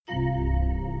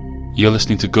You're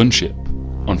listening to Gunship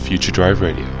on Future Drive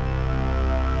Radio.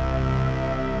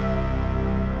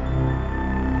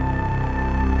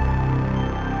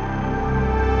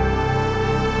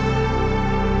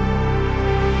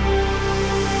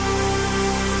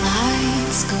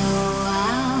 Lights go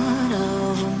out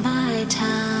over my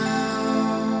town.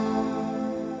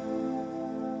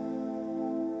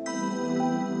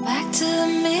 Back to the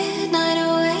midnight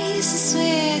oasis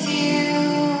with you.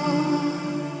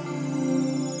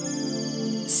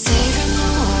 Saving the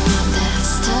warm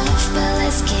that's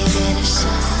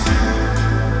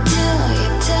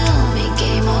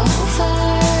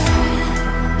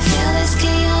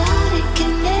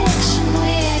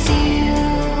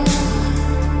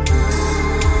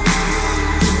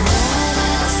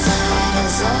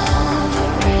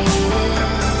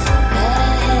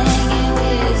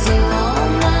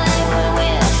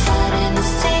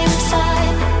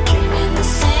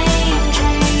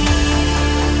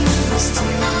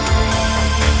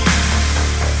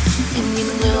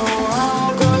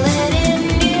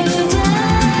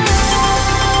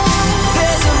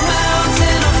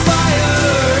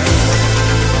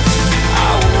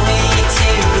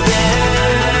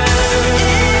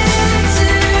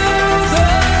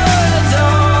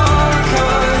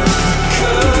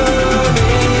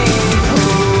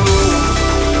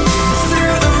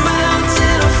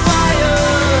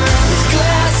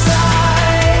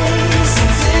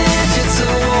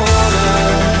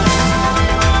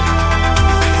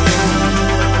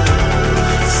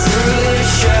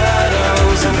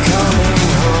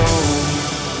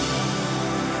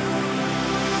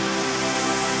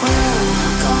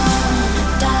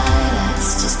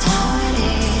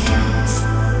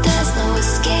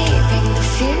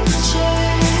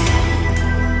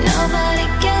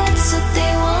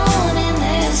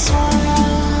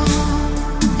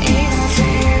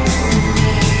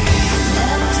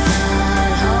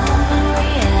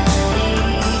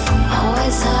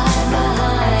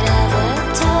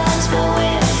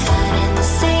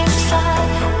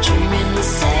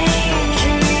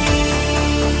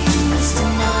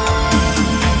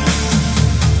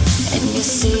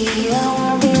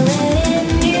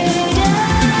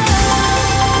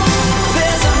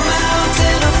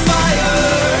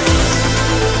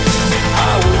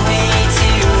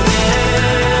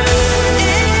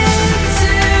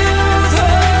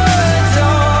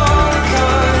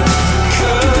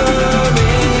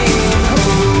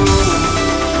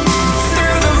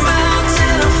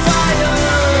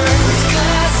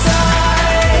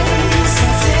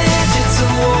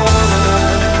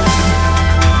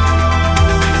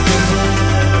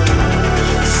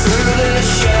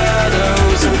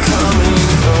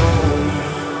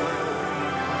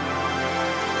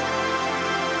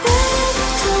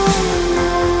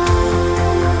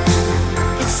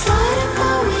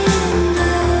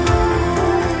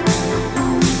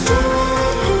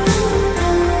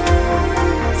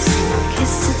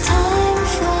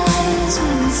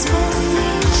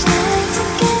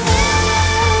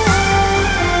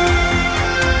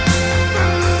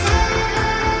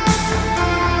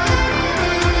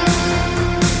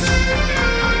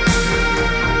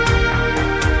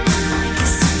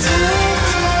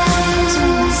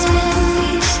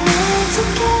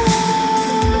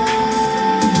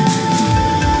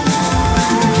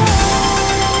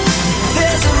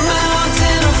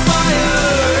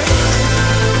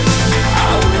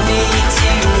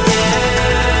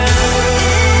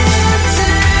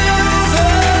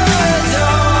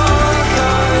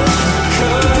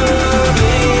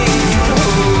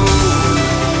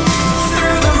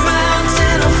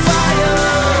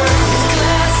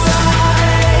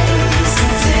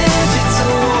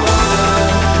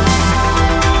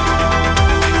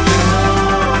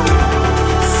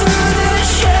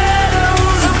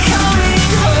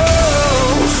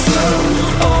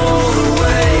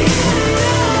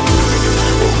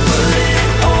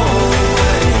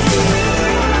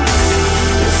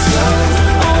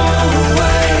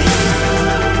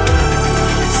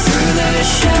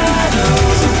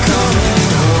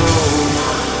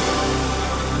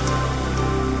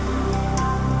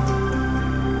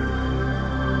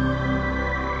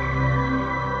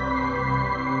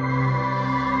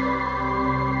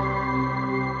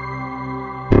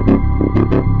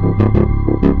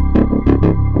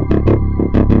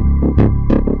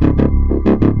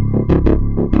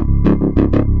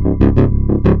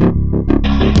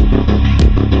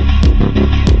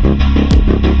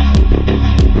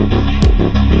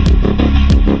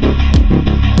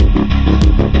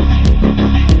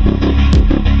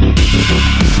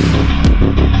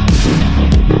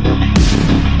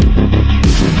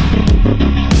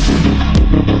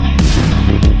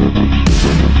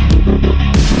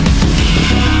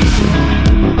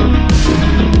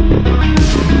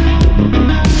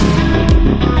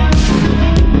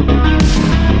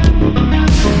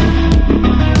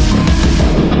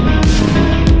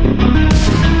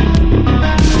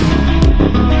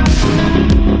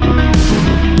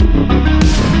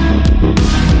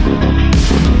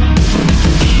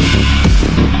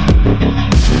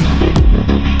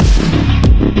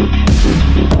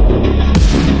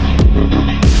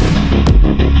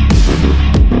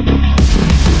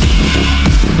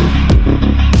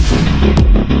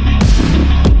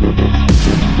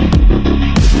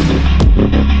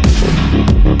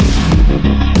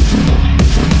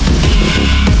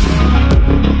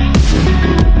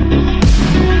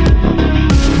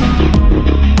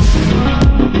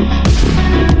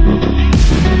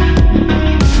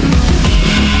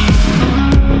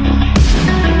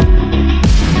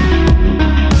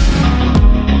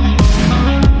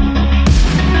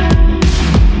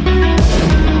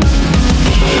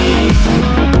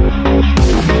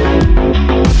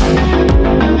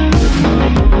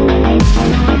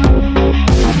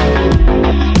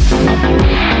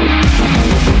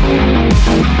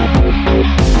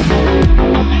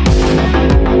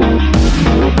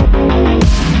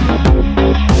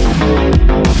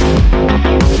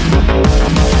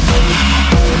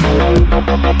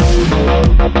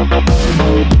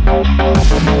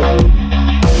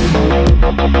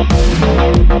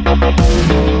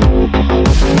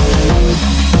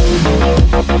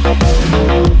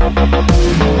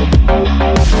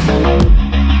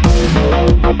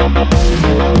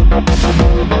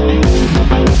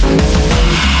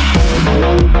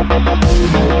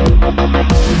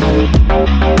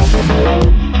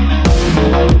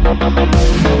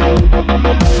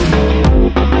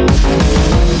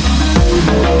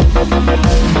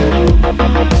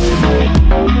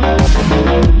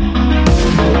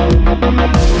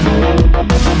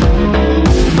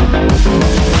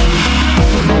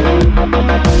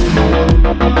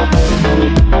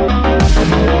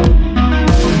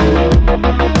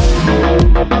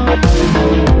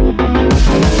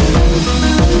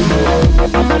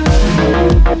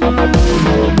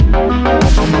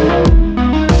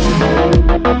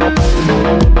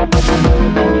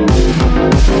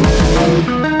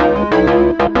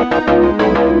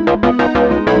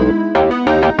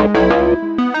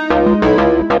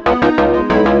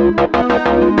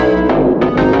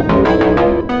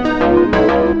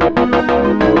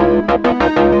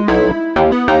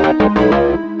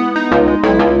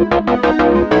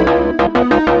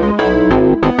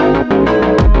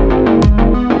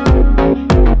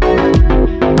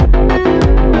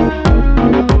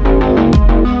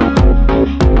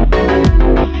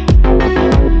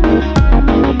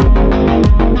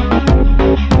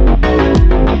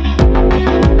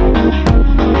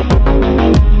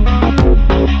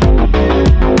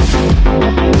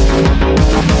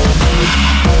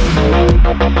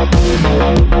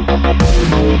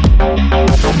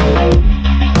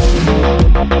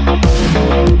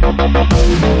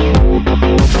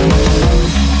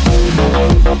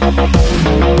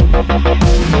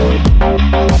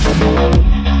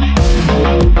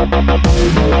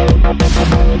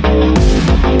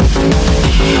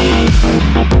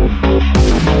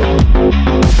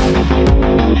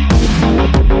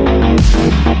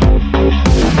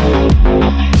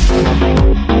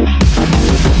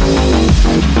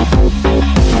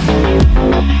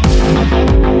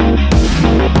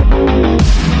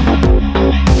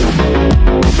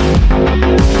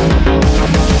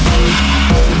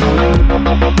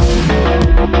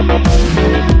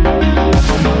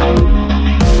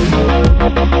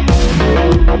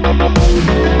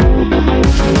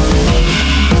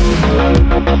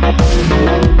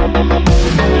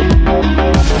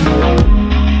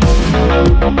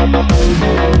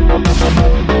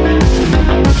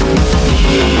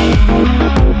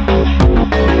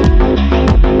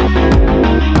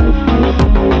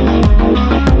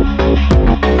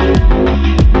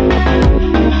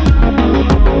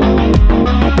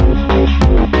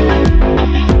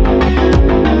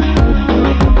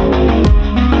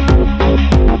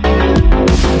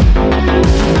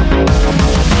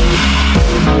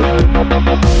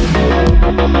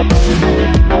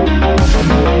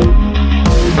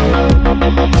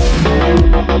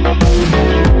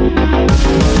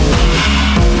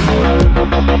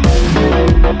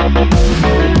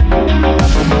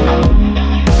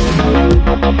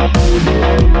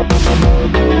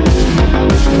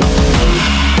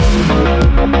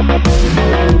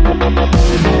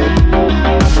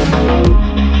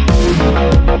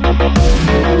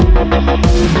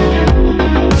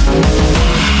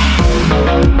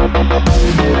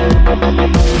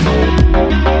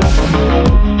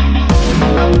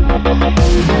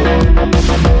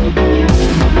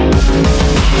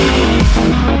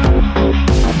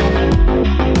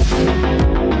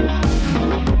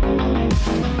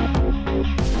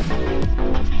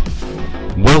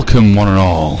Welcome one and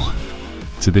all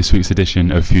to this week's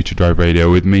edition of Future Drive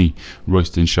Radio with me,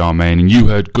 Royston Charmaine, and you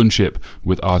heard Gunship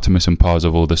with Artemis and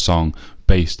Parzival, the song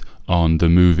based on the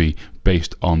movie,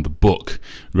 based on the book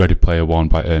Ready Player One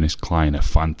by Ernest Cline. A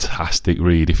fantastic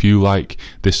read. If you like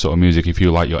this sort of music, if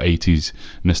you like your 80s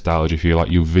nostalgia, if you like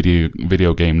your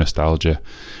video game nostalgia,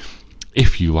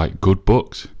 if you like good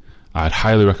books, I'd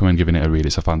highly recommend giving it a read.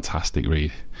 It's a fantastic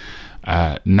read.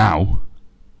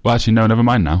 Well, actually, no, never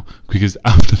mind now, because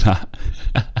after that,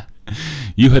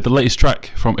 you heard the latest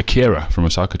track from Akira from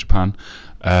Osaka, Japan.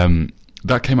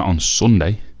 That came out on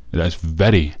Sunday. That's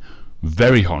very,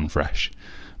 very hot and fresh.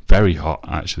 Very hot,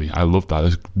 actually. I love that.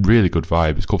 It's a really good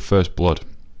vibe. It's called First Blood.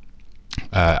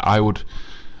 I would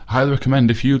highly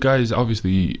recommend, if you guys,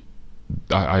 obviously,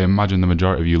 I imagine the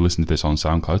majority of you listen to this on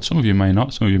SoundCloud. Some of you may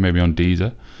not. Some of you may be on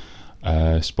Deezer,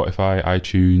 Spotify,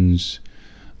 iTunes,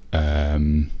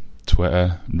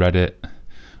 Twitter, Reddit.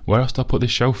 Where else did I put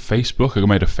this show? Facebook. I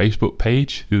made a Facebook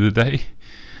page the other day.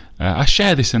 I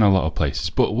share this in a lot of places,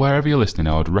 but wherever you're listening,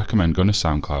 I would recommend going to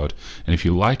SoundCloud. And if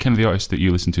you like any of the artists that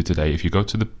you listen to today, if you go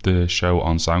to the show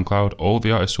on SoundCloud, all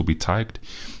the artists will be tagged,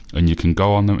 and you can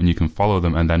go on them and you can follow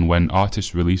them. And then when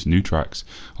artists release new tracks,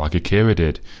 like Akira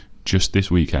did just this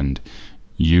weekend,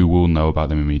 you will know about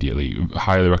them immediately.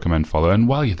 Highly recommend follow. And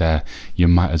while you're there, you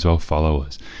might as well follow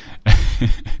us.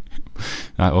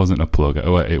 That wasn't a plug.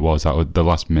 Oh, it was. The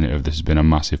last minute of this has been a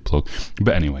massive plug.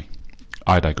 But anyway,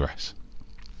 I digress.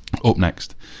 Up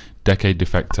next, Decade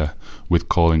Defector with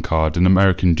Calling Card, an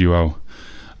American duo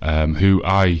who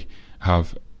I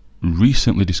have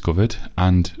recently discovered,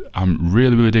 and I'm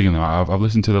really digging them. I've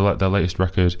listened to their latest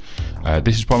record.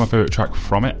 This is probably my favourite track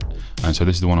from it, and so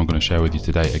this is the one I'm going to share with you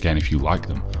today. Again, if you like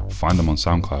them, find them on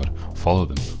SoundCloud, follow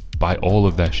them, buy all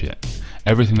of their shit.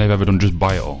 Everything they've ever done, just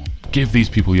buy it all. Give these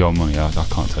people your money. I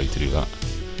can't tell you to do that.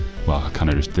 Well, I kind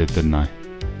of just did, didn't I?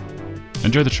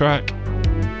 Enjoy the track.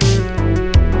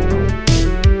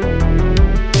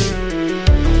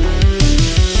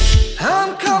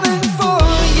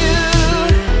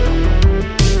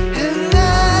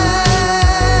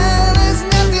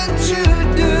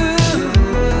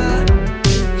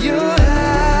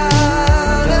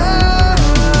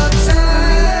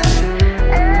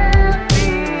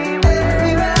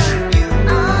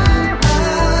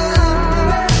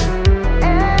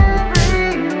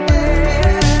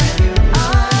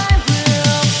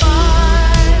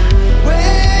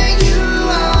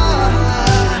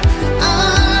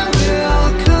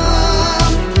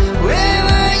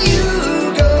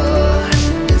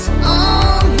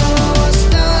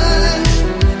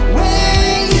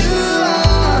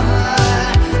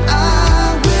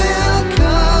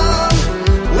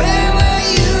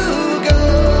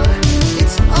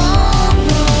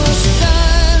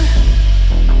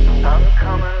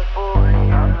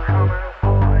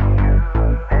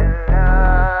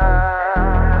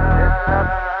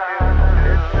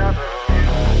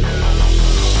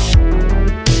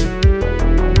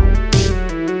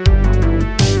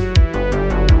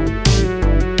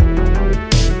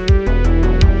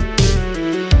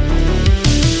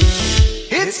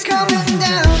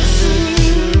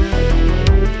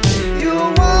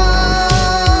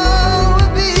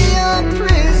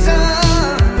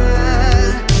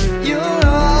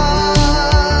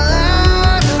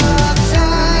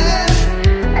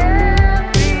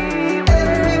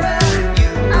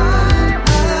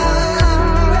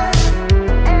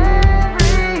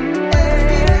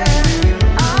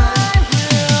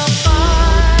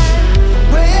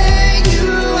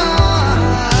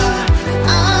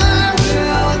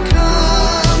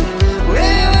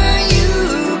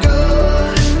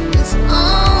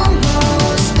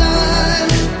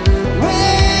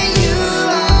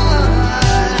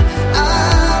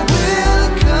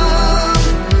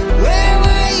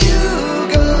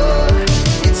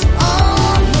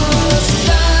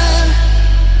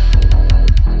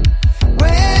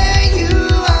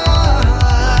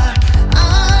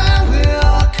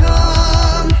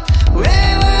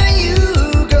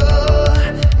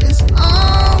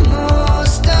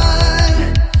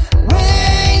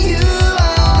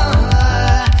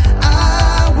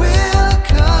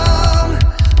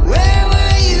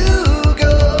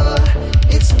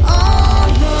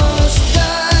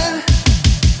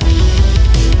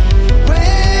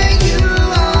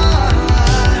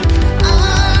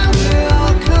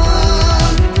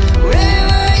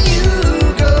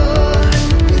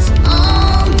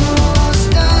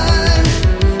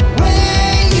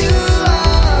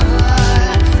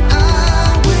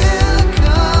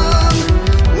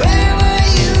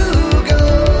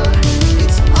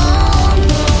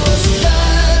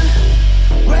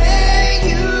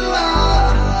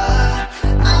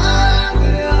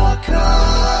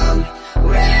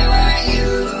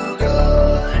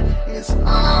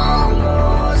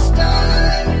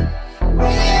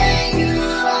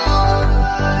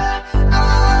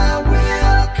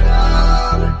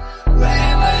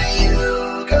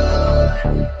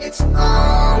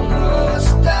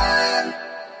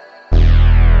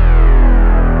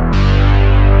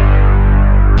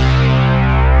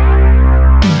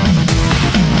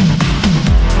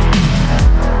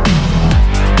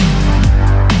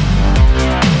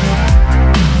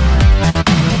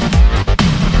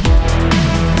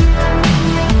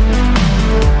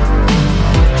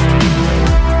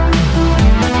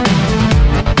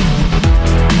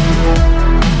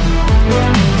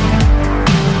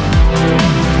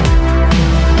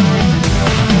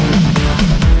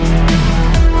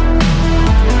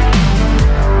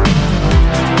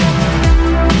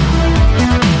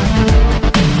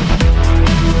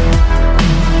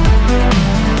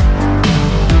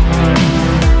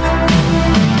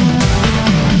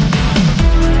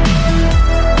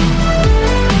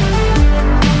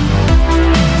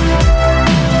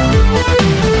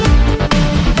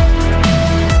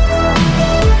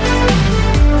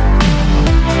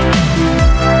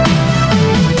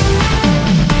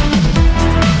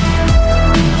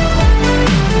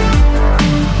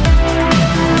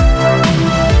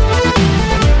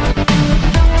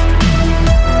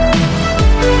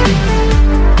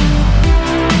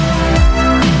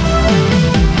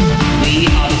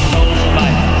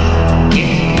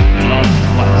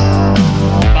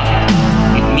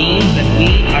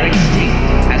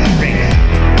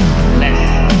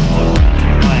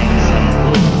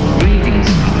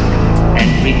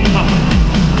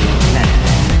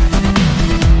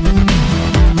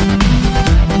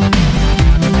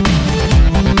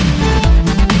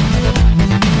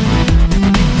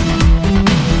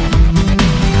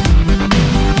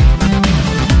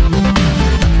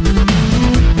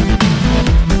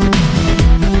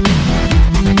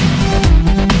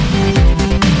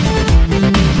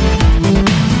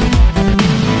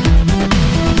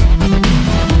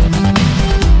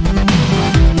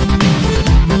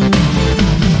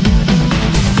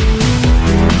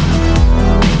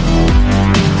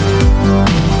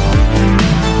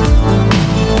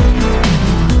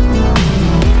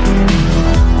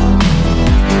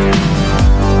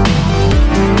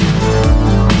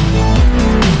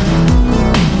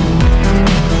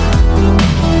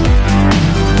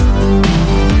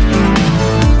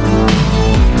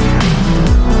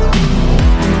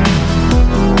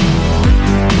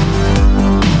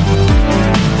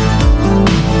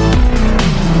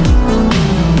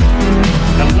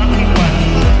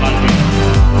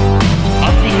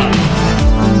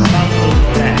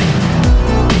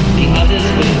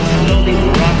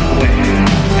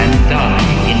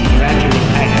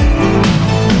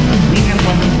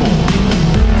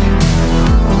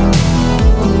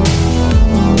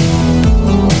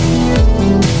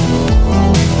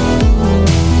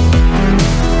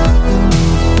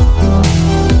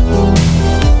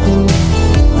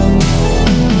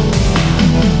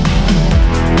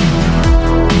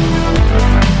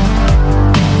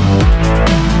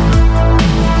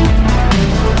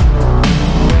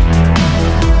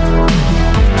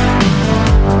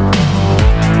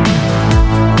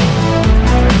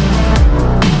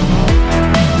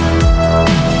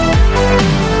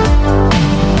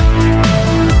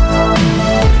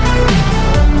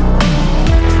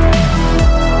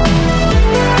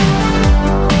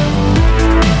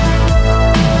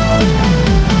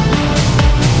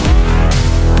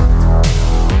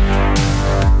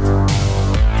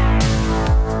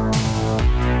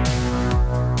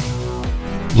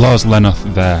 Lars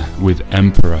Lenoth there with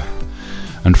Emperor.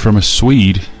 And from a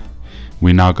Swede,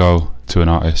 we now go to an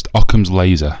artist, Occam's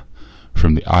Laser,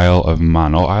 from the Isle of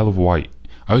Man, or Isle of Wight.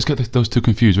 I always get those two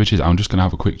confused, which is, I'm just going to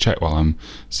have a quick check while I'm...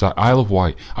 Isle of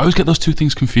Wight. I always get those two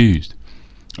things confused.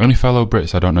 Only fellow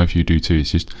Brits, I don't know if you do too,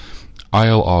 it's just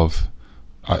Isle of...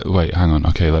 wait, hang on,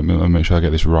 okay, let me make sure I get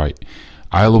this right.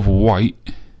 Isle of Wight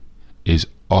is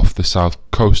off the south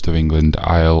coast of England.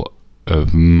 Isle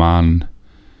of Man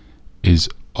is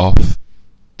off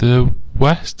the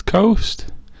west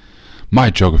coast. My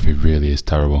geography really is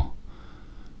terrible.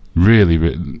 Really,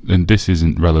 and this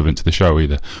isn't relevant to the show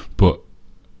either, but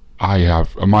I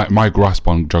have my grasp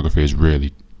on geography is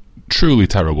really truly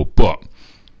terrible. But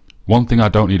one thing I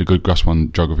don't need a good grasp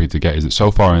on geography to get is that so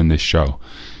far in this show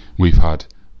we've had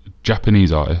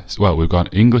Japanese artists, well, we've got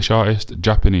an English artist,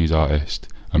 Japanese artist,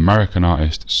 American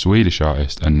artist, Swedish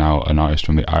artist, and now an artist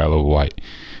from the Isle of Wight,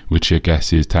 which I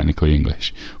guess is technically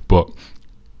English. But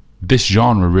this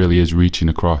genre really is reaching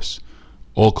across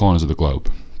all corners of the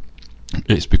globe.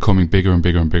 It's becoming bigger and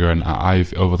bigger and bigger, and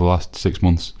I've, over the last 6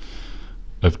 months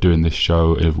of doing this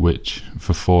show, of which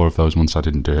for 4 of those months I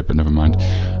didn't do it, but never mind,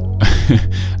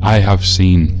 I have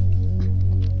seen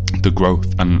the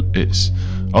growth, and it's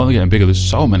only getting bigger. There's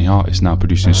so many artists now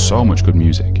producing so much good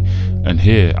music, and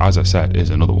here, as I said, is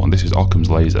another one. This is Occam's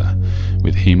Laser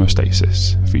with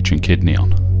Hemostasis featuring Kid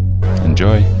Neon.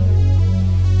 Enjoy.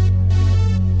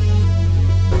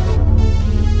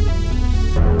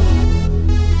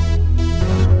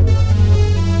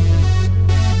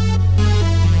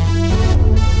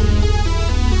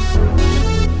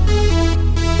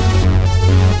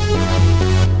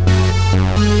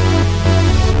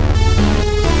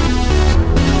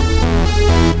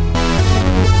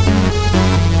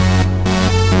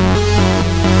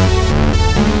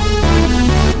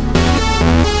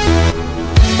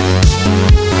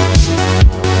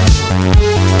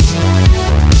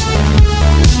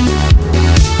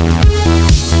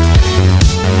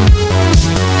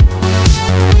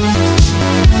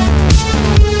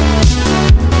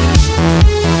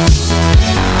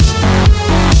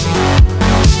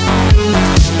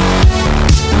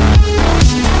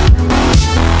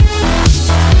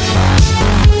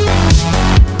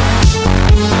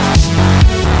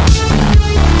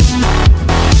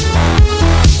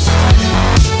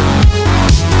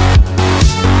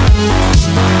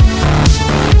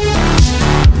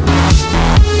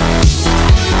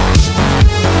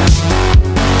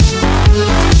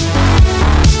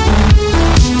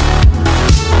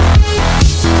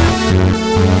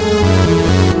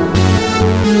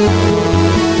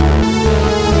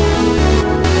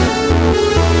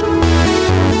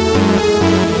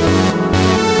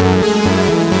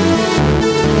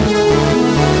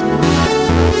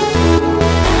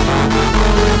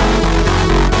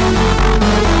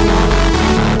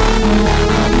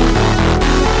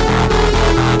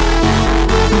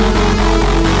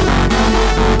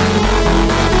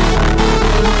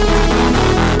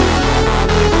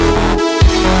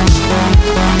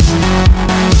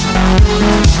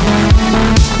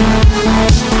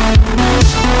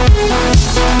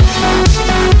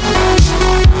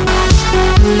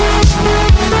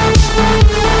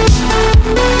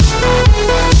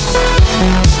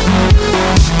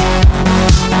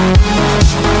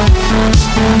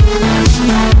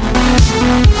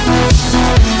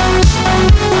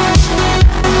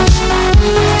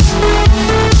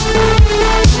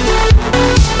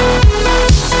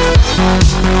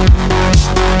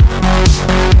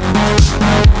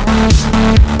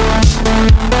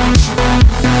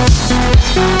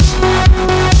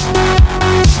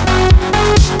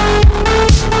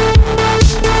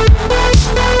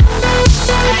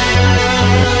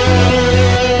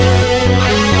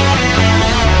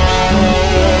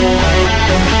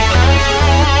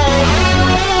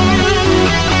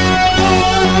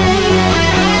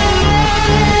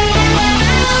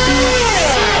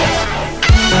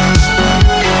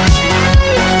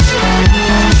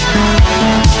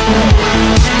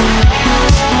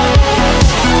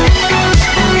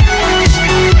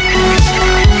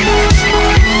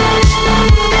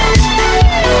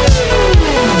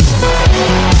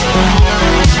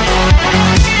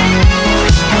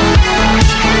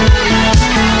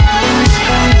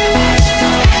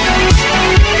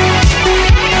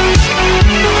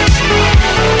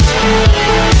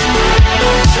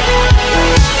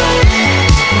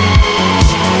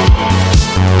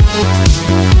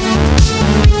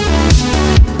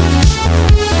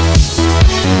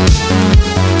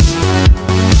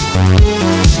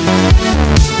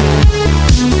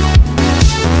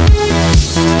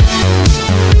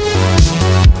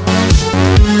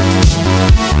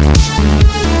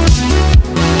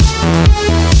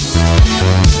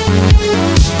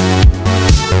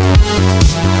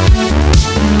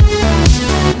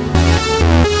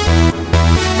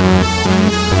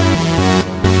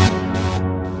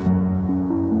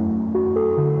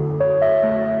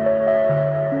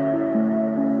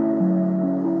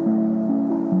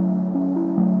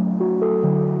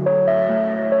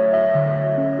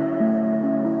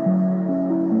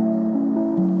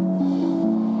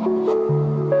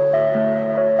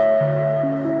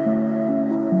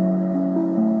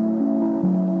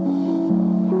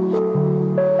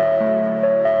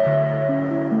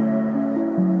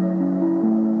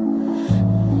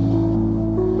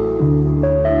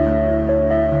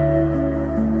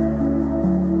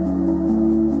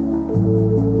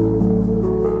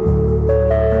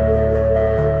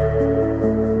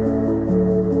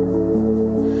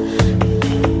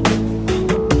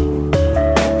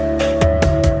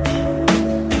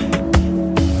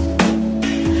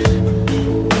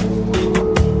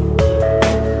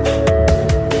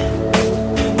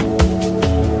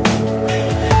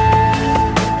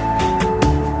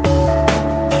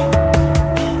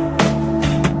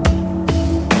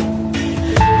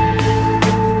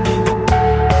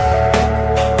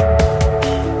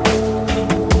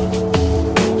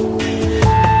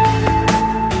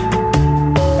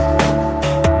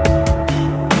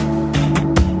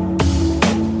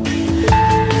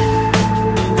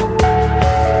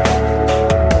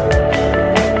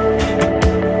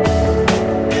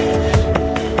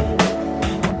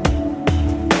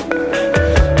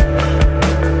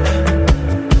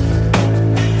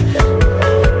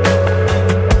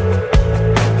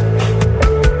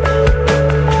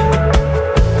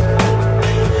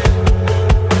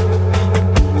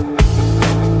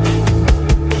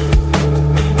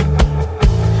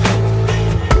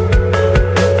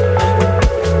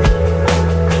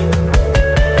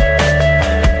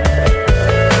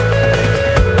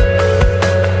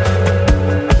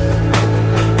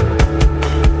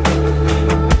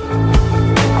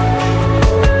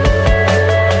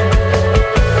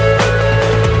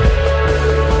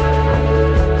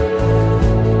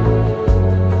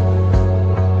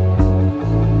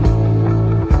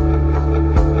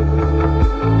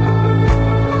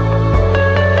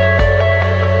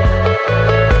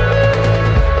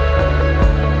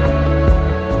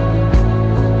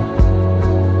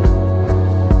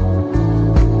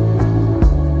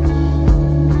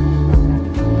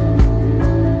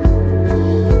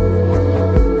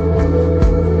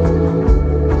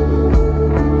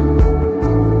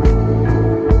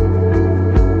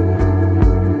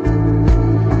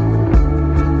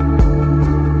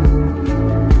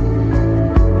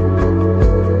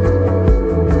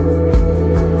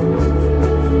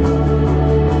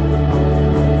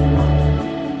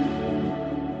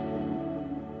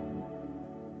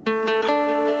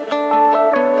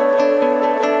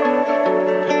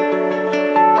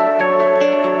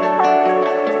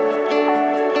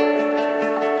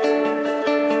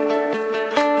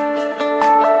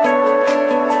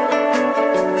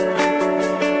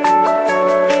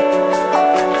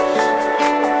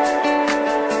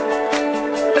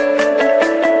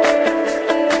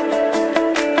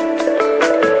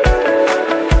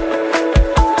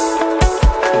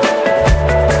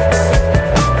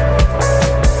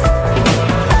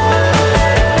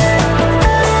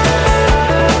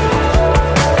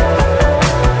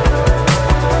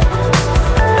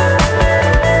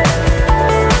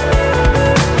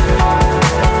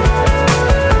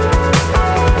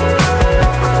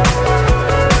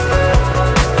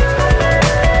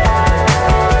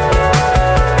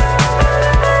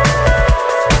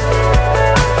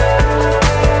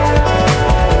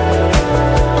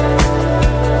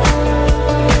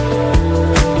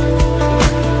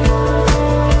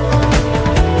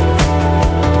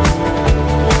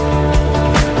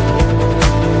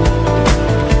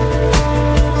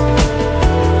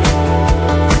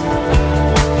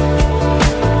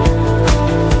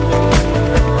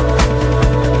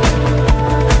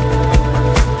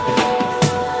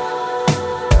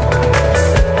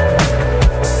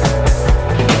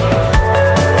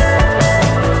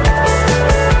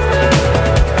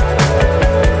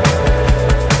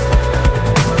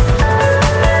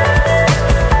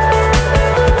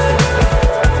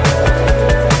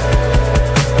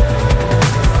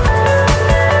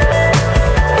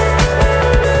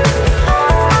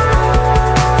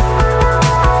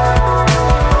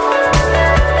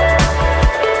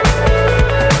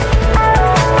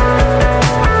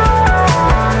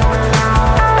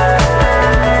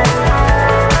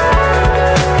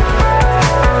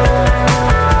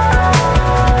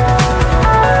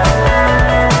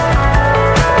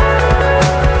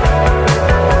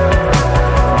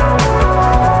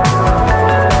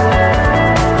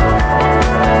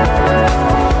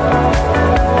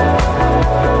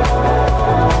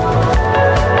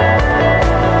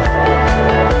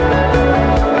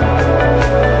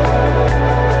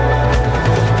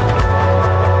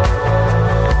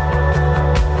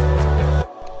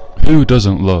 Who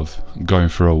doesn't love Going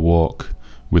for a Walk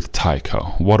with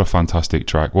Tycho? What a fantastic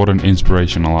track. What an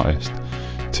inspirational artist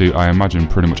to, I imagine,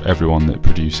 pretty much everyone that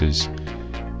produces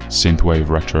synthwave,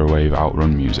 retrowave,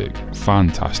 outrun music.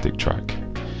 Fantastic track.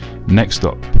 Next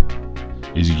up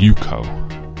is Yuko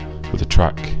with a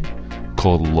track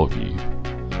called Love You.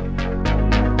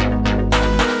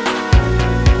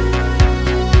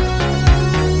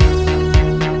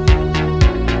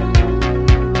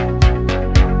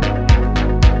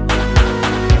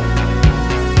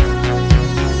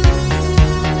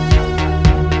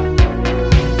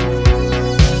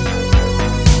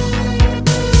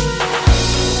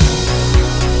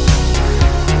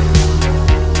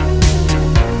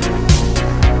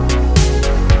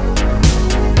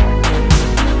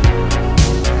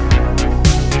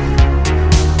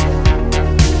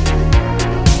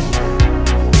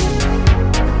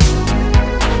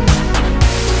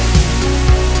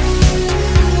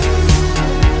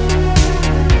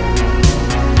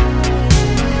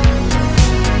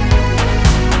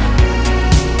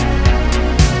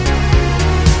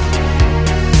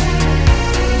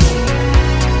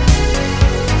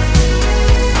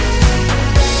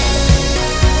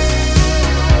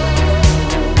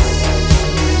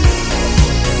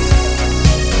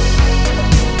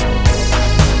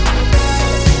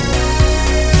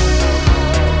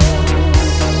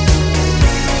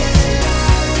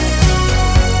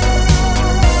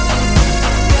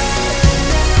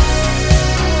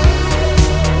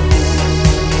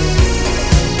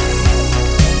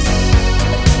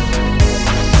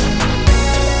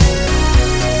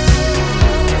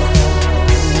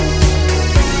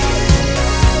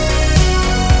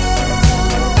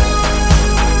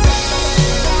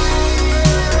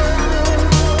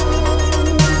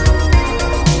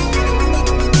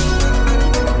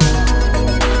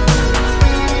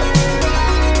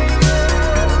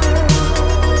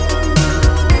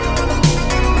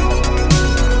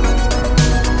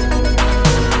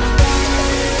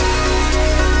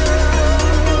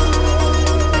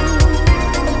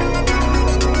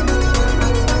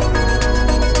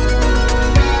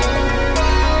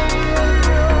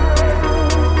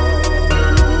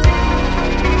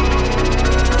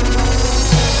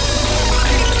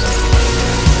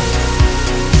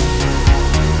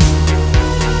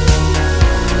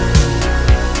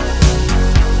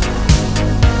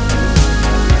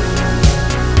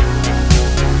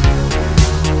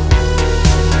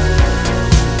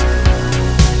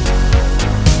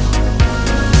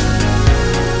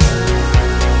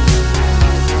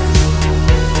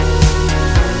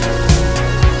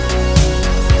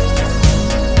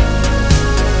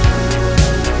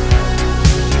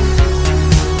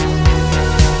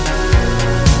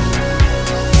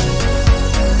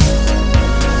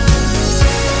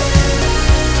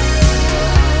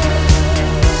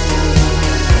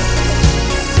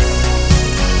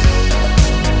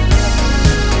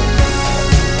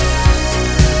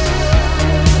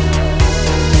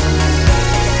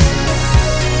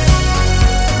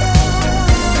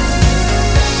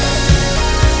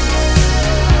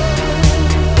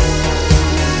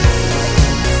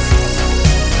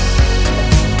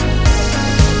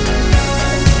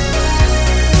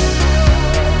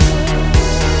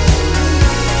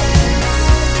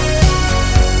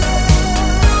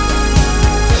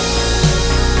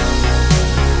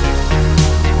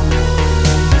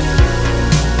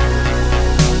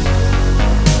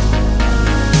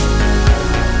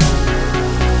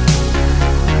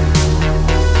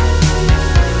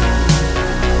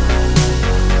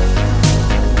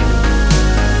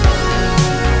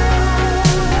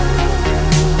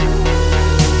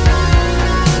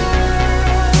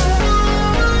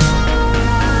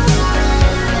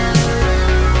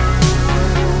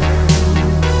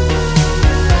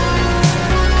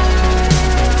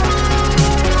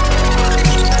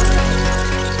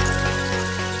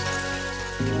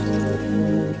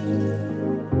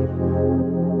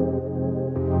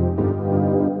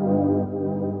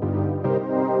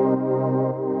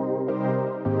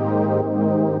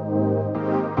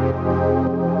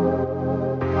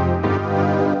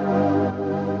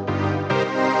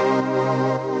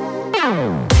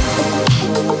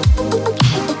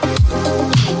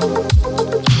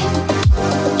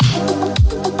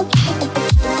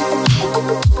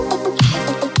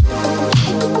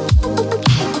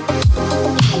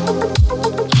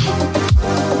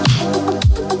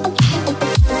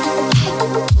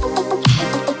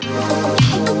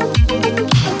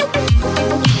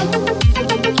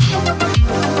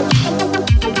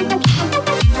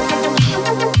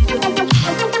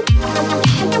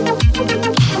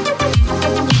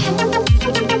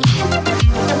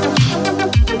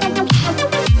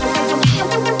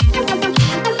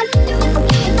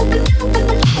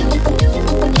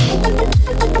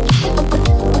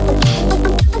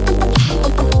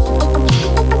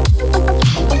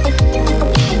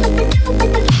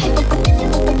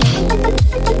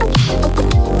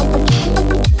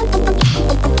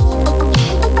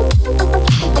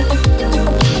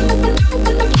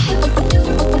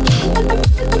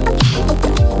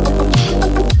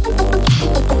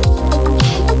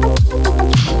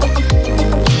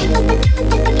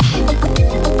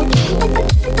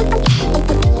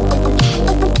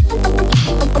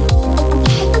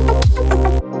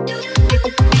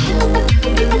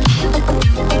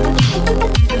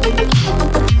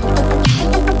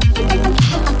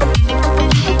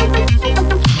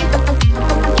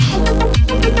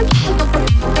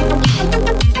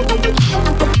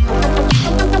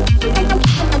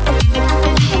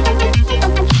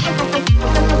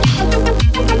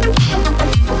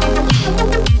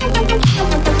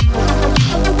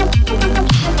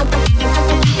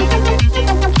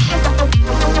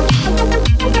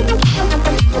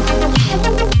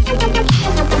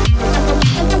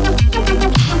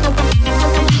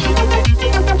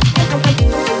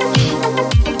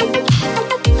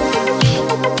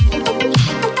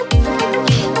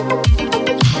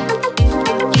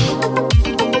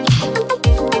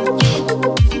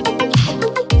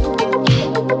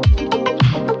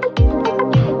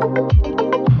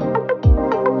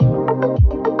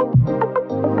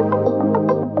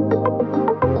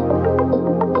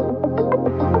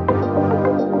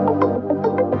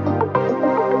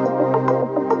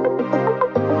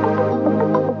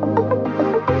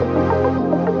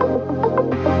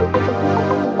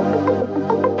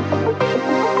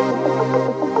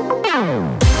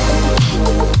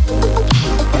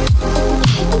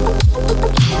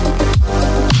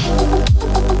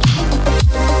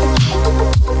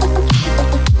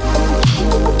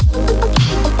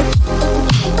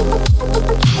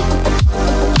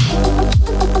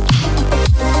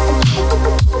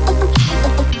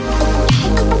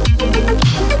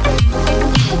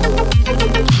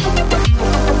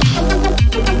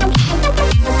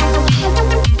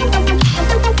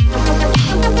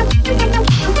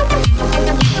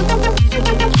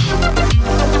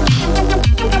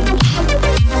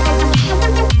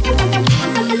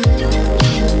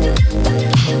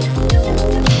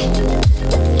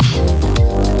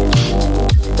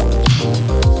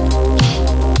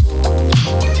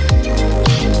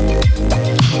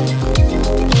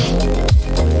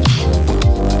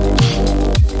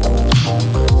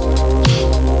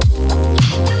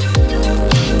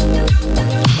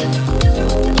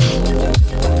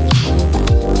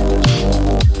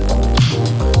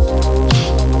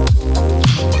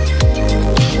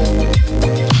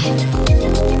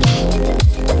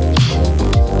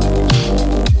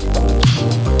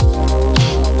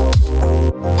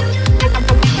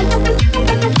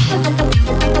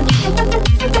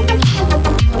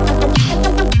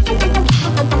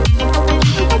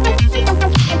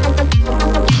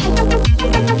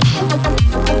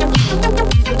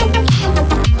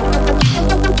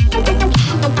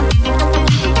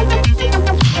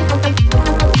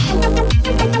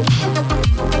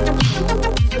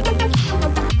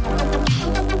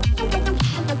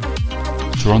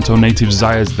 Toronto native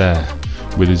Zaya's there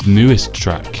with his newest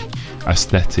track,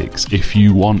 Aesthetics. If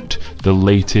you want the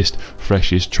latest,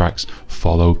 freshest tracks,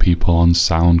 follow people on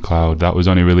SoundCloud. That was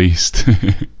only released.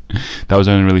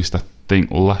 I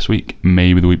think last week,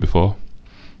 maybe the week before.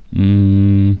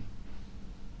 No,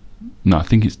 I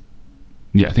think it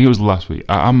was last week.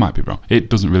 I might be wrong. It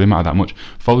doesn't really matter that much.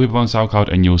 Follow people on SoundCloud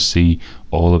and you'll see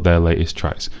all of their latest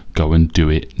tracks. Go and do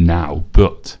it now.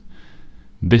 But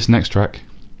this next track,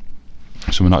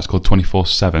 something that's called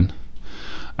 24/7.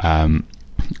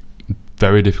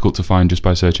 Very difficult to find just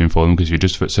by searching for them, because you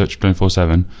just search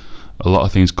 24/7, a lot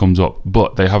of things comes up.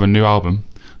 But they have a new album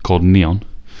called Neon,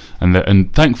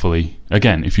 and thankfully,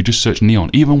 again, if you just search Neon,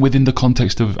 even within the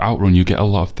context of Outrun, you get a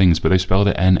lot of things, but they spelled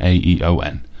it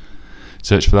Naeon.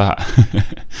 Search for that.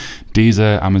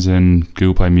 Deezer, Amazon,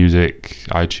 Google Play Music,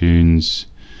 iTunes,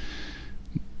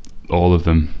 all of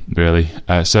them, really.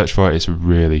 Search for it. It's a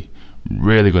really,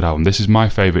 really good album. This is my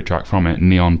favourite track from it,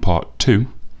 Neon Part 2.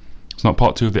 It's not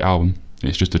Part 2 of the album,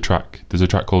 it's just a track. There's a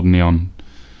track called Neon.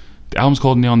 The album's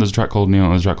called Neon, there's a track called Neon,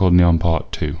 there's a track called Neon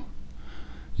Part 2.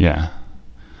 Yeah.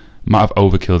 Might have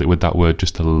overkilled it with that word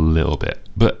just a little bit,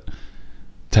 but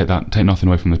take nothing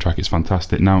away from the track, it's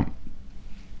fantastic. Now,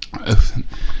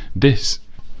 this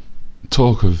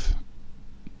talk of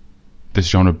this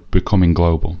genre becoming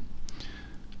global,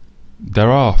 there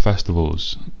are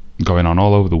festivals going on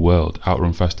all over the world,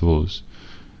 Outrun festivals,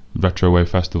 retro wave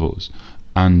festivals,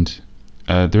 and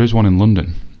there is one in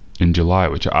London in July,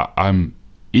 which I'm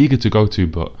eager to go to,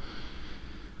 but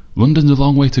London's a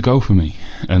long way to go for me,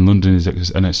 and London is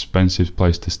an expensive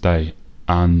place to stay,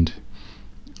 and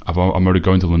I'm already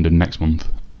going to London next month,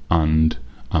 and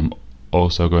I'm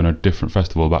also going to a different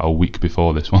festival about a week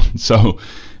before this one, so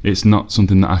it's not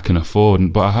something that I can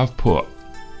afford. But I have put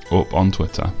up on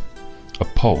Twitter a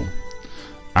poll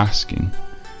asking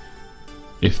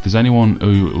if there's anyone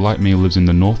who, like me, lives in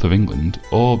the north of England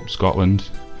or Scotland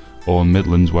or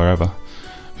Midlands, wherever,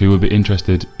 who would be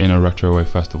interested in a retro wave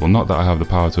festival. Not that I have the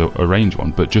power to arrange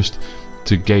one, but just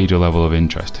to gauge a level of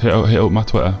interest. Hit up my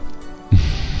Twitter.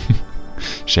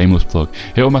 Shameless plug.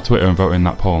 Hit up my Twitter and vote in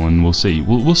that poll, and we'll see.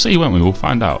 We'll see, won't we? We'll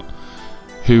find out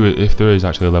if there is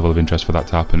actually a level of interest for that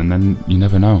to happen, and then you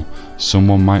never know,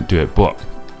 someone might do it. But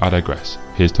I digress.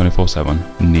 Here's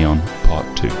 24/7 Neon Part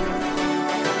 2.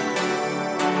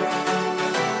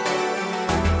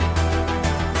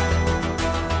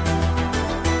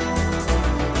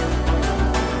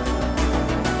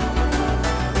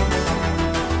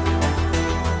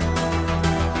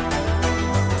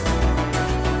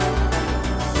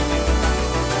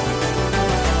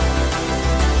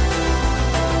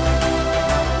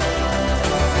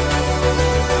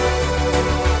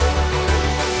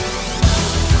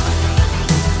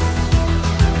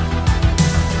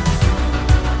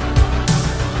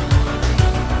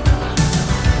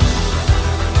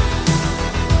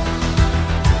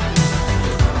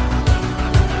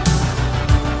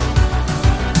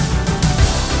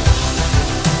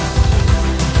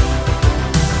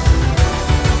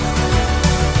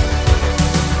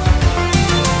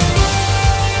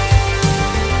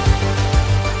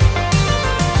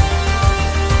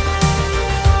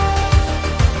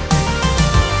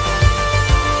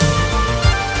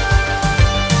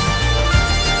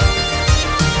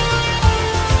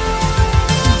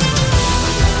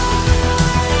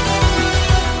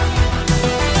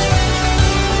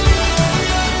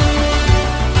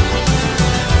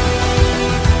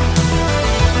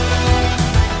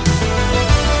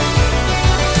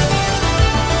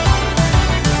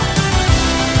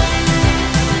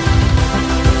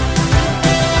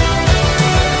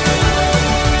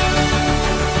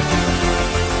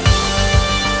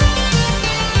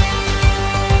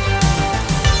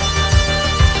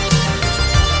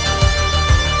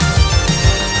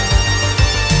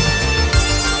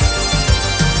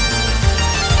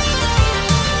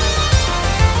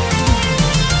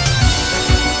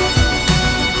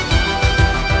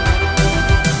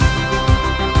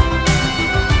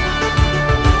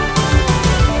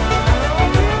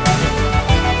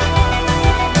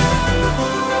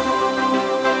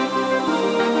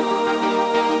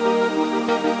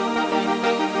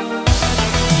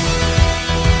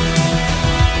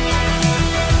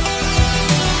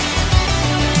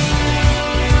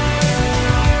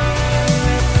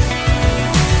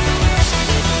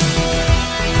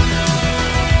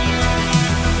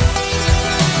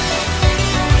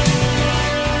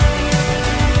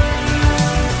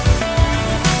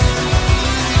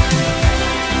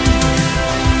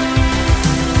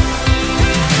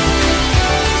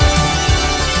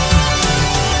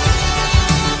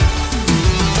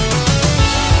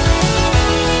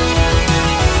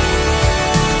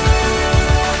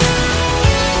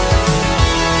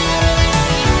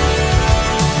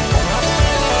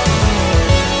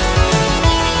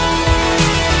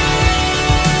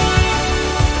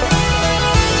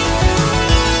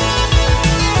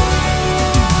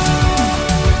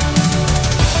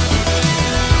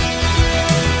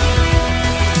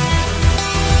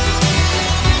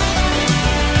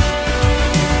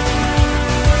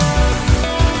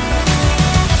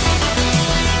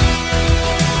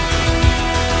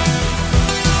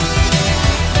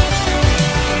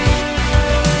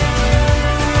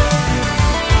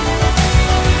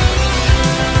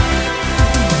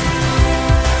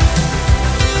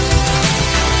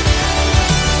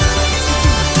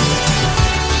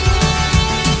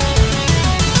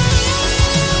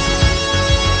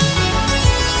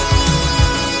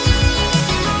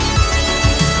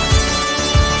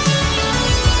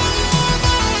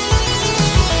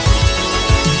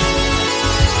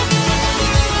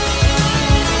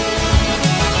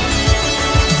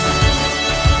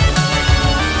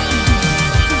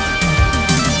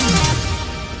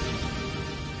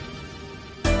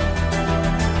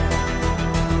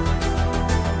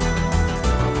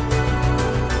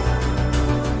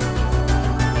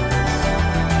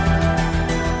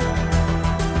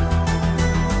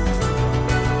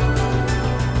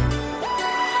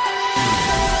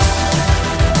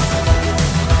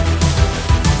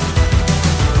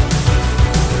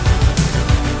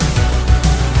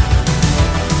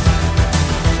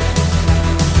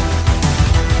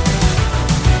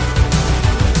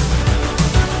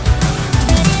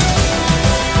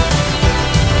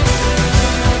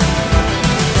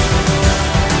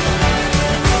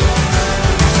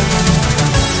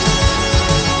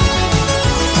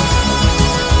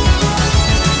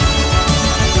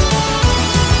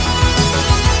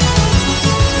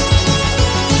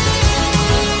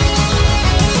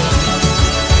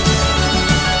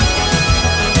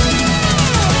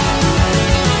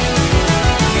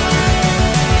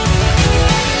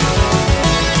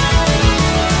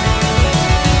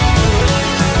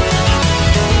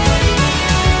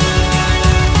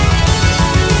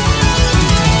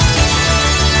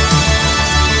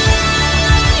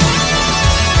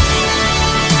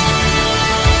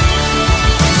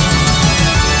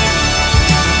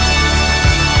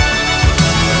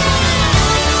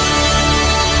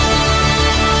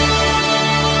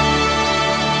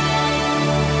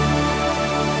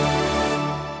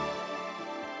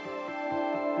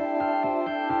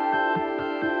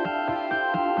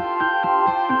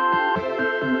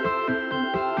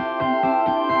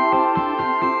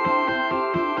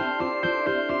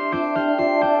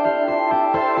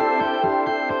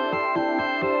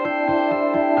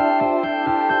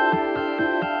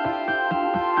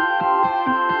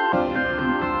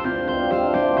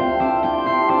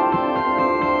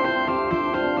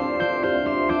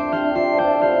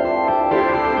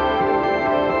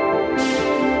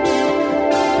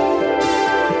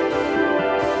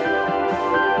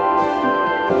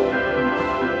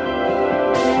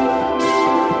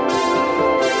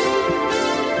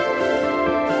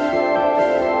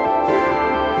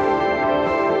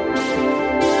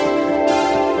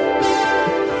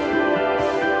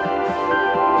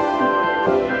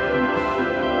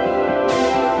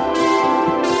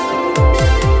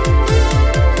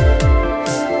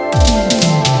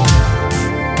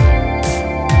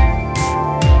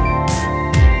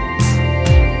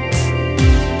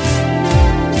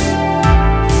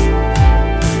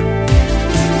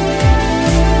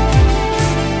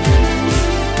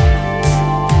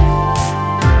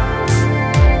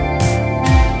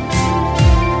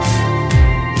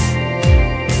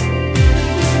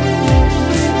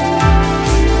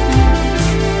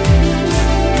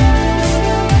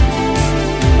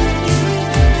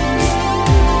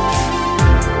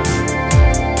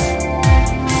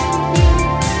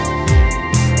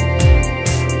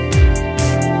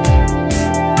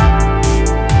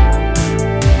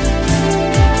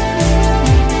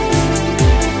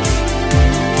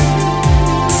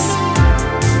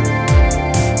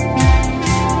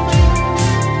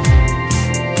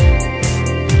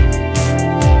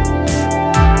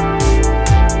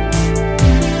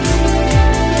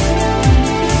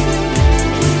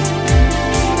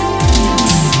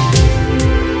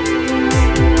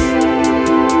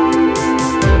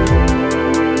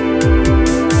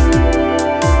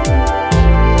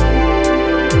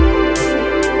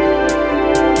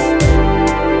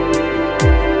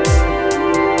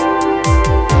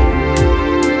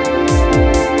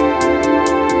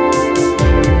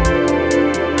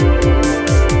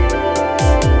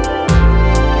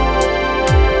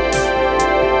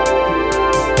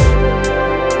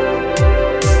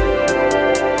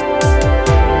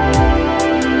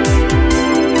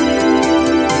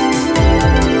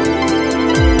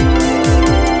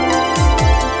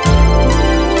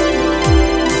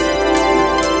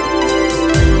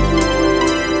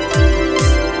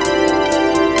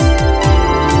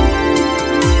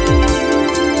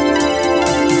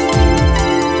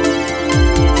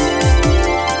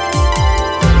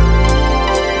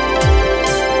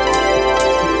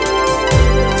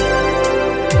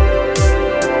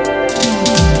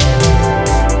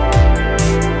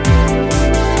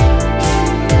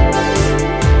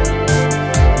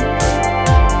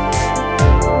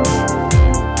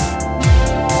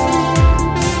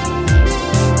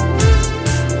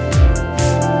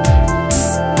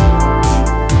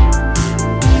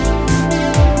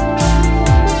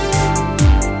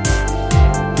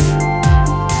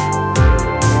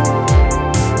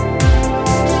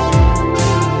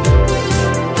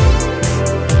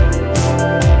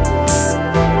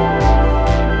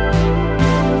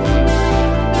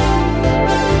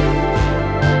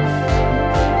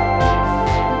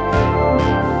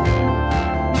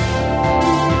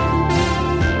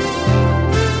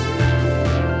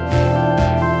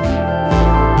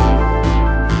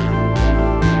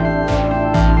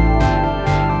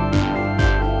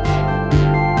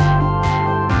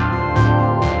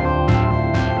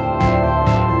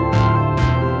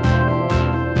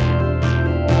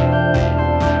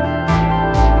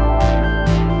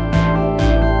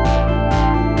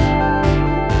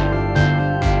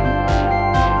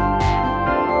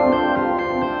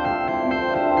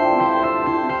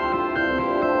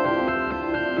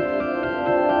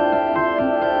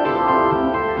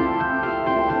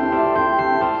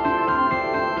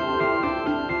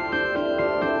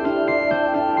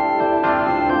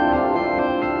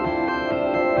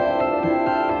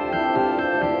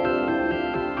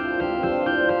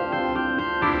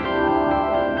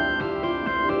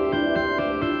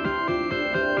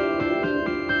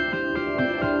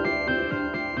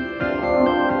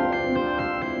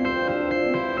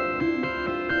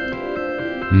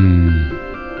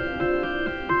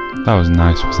 That was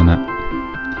nice, wasn't it?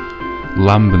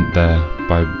 Lambent there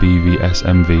by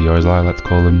BVSMV, or as I like to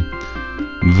call him,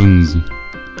 Vunz.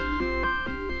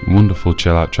 Wonderful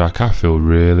chill out track. I feel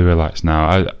really relaxed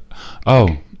now.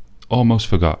 Almost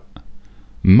forgot.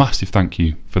 Massive thank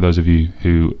you for those of you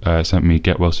who sent me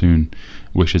get well soon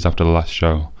wishes after the last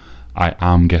show. I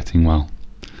am getting well.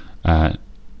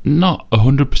 Not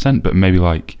 100%, but maybe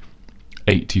like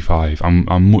 85.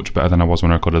 I'm much better than I was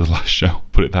when I recorded the last show,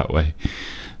 put it that way.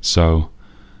 So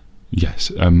yes,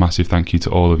 a massive thank you to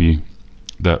all of you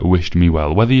that wished me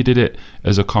well, whether you did it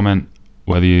as a comment,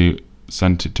 whether you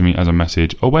sent it to me as a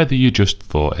message, or whether you just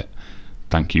thought it.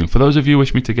 Thank you. For those of you who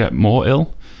wish me to get more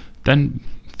ill, then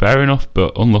fair enough,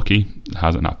 but unlucky, it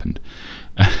hasn't happened.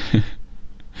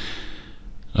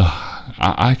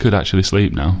 I could actually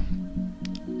sleep now,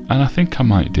 and I think I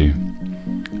might do,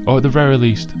 or at the very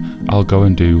least I'll go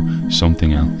and do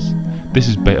something else. This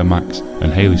is Betamax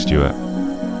and Hayley Stewart.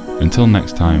 Until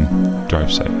next time,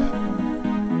 drive safe.